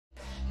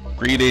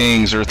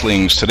Greetings,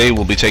 Earthlings. Today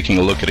we'll be taking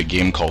a look at a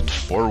game called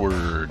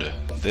Forward.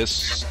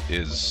 This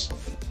is...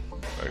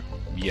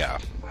 yeah,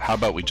 how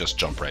about we just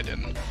jump right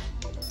in?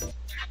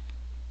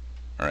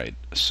 Alright,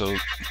 so...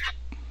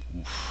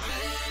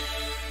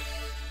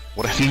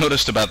 what I've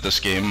noticed about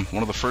this game,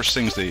 one of the first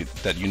things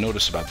that you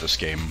notice about this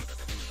game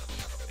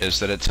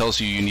is that it tells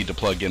you need to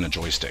plug in a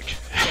joystick.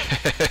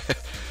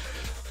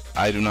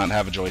 I do not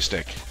have a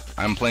joystick.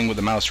 I'm playing with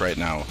a mouse right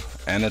now,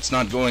 and it's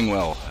not going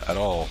well at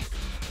all.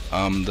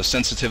 The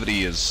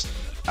sensitivity is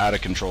out of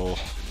control.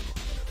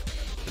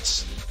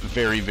 It's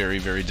very, very,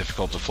 very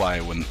difficult to fly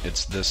when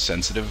it's this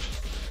sensitive.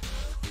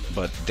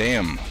 But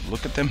damn,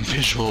 look at them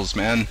visuals,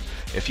 man.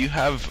 If you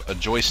have a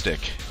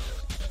joystick,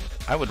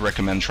 I would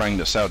recommend trying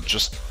this out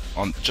just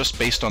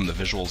based on the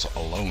visuals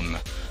alone.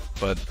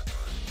 But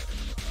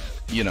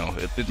you know,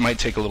 it might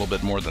take a little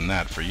bit more than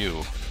that for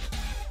you.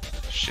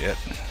 Shit.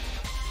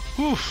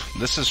 Whew,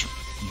 this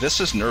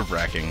is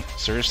nerve-wracking.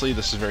 Seriously,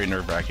 this is very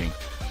nerve-wracking.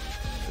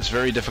 It's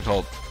very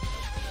difficult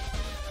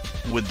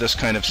with this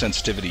kind of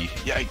sensitivity.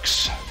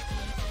 Yikes.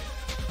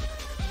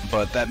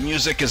 But that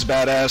music is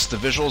badass, the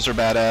visuals are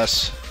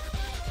badass.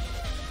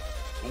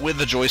 With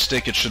the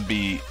joystick it should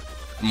be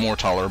more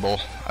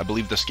tolerable. I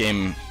believe this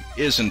game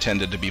is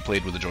intended to be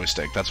played with a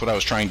joystick. That's what I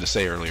was trying to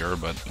say earlier,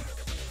 but I'm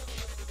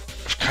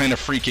kind of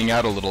freaking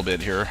out a little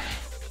bit here.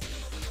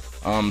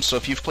 So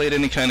if you've played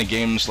any kind of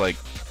games like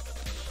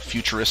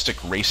futuristic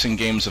racing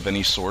games of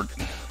any sort,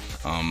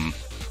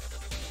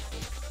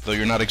 though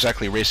you're not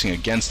exactly racing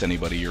against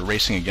anybody, you're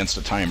racing against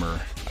a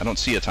timer. I don't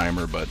see a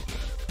timer, but...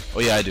 oh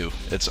yeah, I do.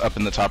 It's up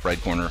in the top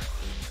right corner.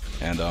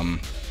 And,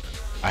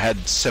 I had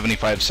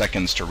 75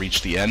 seconds to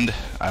reach the end.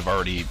 I've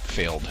already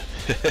failed.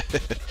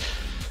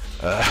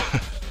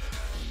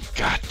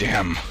 God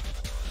damn.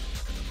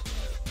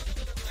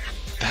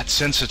 That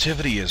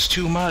sensitivity is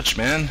too much,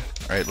 man.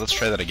 Alright, let's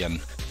try that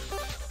again.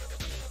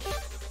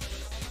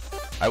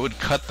 I would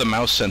cut the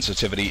mouse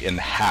sensitivity in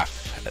half,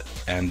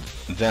 and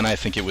then I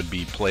think it would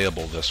be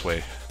playable this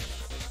way.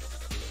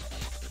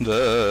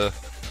 It's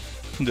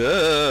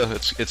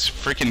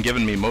freaking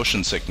giving me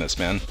motion sickness,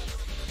 man.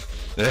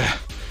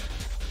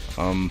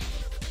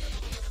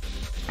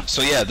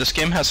 So yeah, this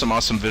game has some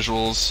awesome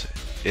visuals.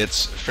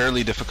 It's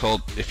fairly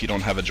difficult if you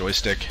don't have a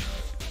joystick.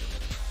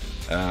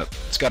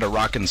 It's got a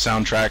rockin'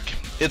 soundtrack.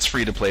 It's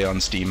free to play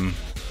on Steam.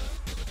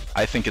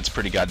 I think it's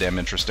pretty goddamn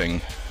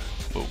interesting.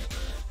 Whoa.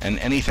 And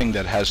anything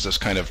that has this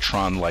kind of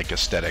Tron-like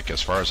aesthetic,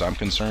 as far as I'm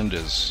concerned,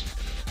 is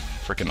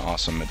freaking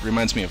awesome. It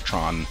reminds me of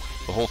Tron.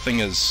 The whole thing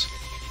is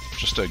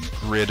just a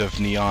grid of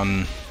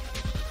neon,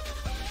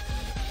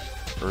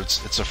 or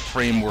it's a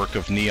framework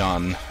of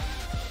neon.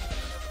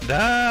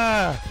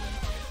 I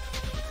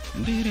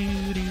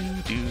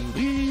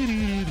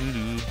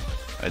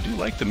do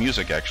like the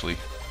music, actually.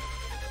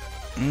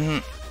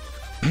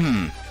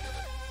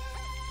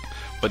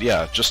 But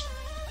yeah, just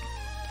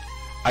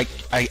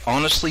I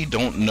honestly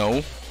don't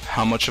know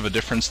how much of a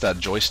difference that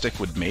joystick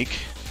would make,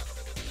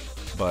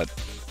 but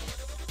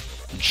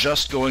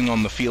just going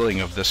on the feeling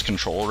of this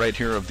control right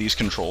here, of these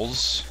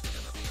controls,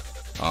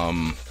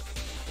 I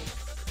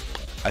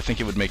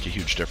think it would make a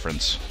huge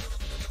difference.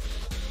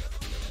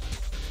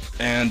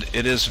 And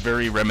it is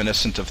very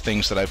reminiscent of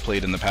things that I've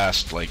played in the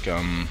past, like,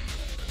 I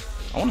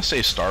want to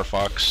say Star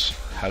Fox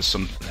has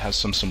some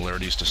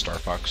similarities to Star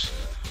Fox.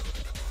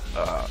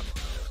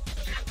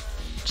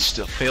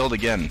 Still failed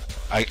again.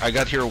 I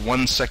got here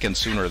 1 second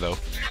sooner, though.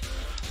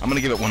 I'm gonna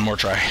give it one more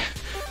try.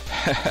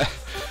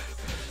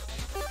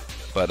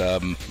 But,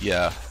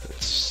 yeah,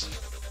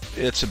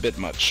 it's a bit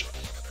much.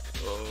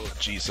 Oh,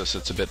 Jesus,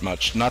 it's a bit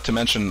much. Not to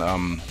mention,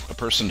 a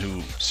person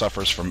who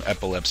suffers from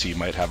epilepsy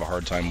might have a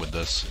hard time with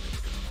this.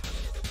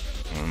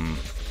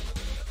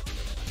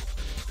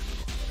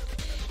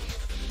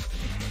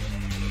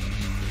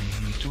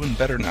 Doing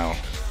better now.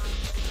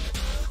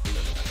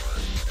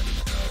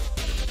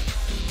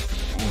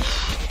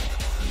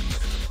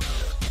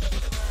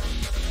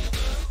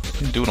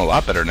 I'm doing a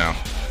lot better now,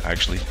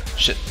 actually.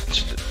 Shit.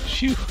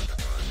 Phew.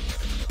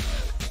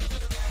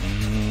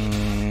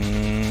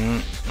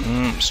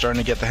 I'm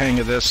starting to get the hang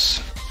of this.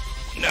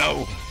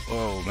 No!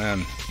 Oh,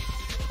 man.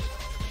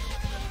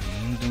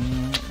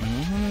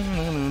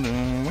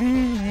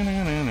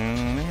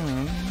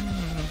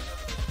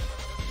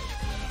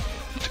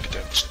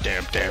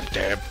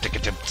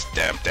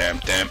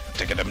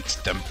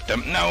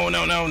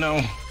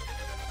 No.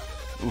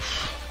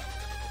 Oof.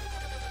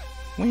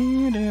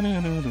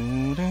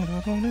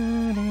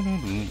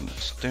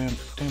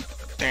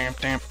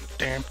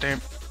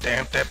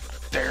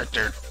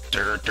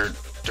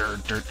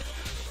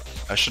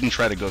 I shouldn't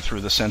try to go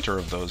through the center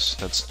of those.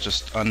 That's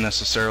just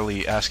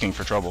unnecessarily asking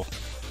for trouble.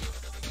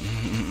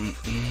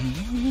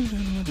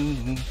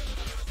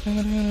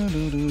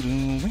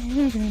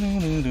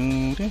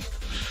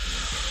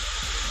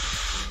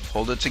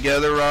 Hold it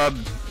together, Rob.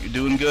 You're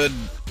doing good.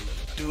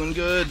 Doing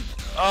good.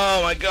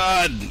 Oh my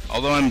god!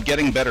 Although I'm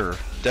getting better.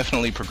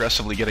 Definitely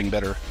progressively getting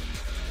better.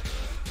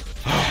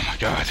 Oh my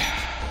god.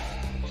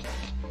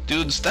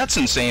 Dudes, that's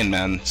insane,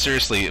 man.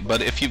 Seriously,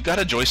 but if you've got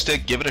a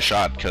joystick, give it a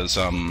shot, because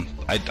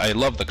I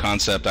love the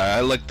concept. I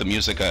like the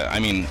music. I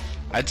mean,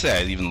 I'd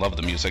say I even love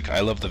the music.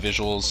 I love the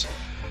visuals.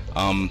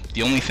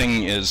 The only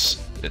thing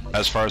is,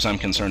 as far as I'm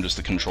concerned, is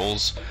the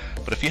controls.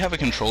 But if you have a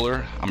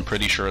controller, I'm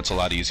pretty sure it's a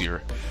lot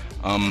easier.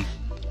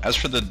 As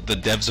for the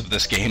devs of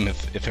this game,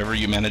 if ever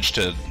you manage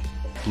to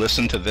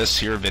listen to this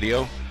here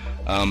video,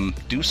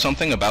 do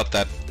something about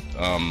that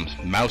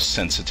mouse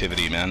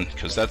sensitivity, man,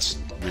 because that's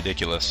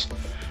ridiculous.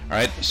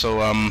 Alright, so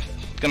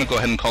gonna go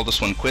ahead and call this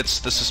one quits.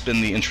 This has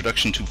been the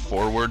introduction to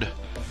Forward.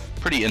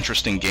 Pretty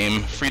interesting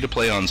game, free to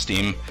play on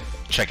Steam.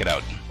 Check it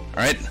out.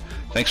 Alright,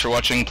 thanks for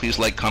watching. Please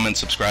like, comment,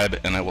 subscribe,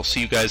 and I will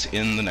see you guys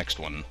in the next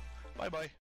one. Bye bye.